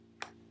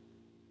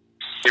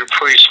You're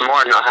pretty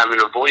smart not having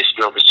a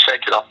voicemail, but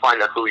check it. I'll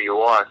find out who you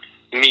are.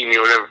 Meet me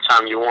whenever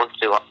time you want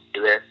to. I'll be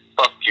there.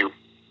 Fuck you.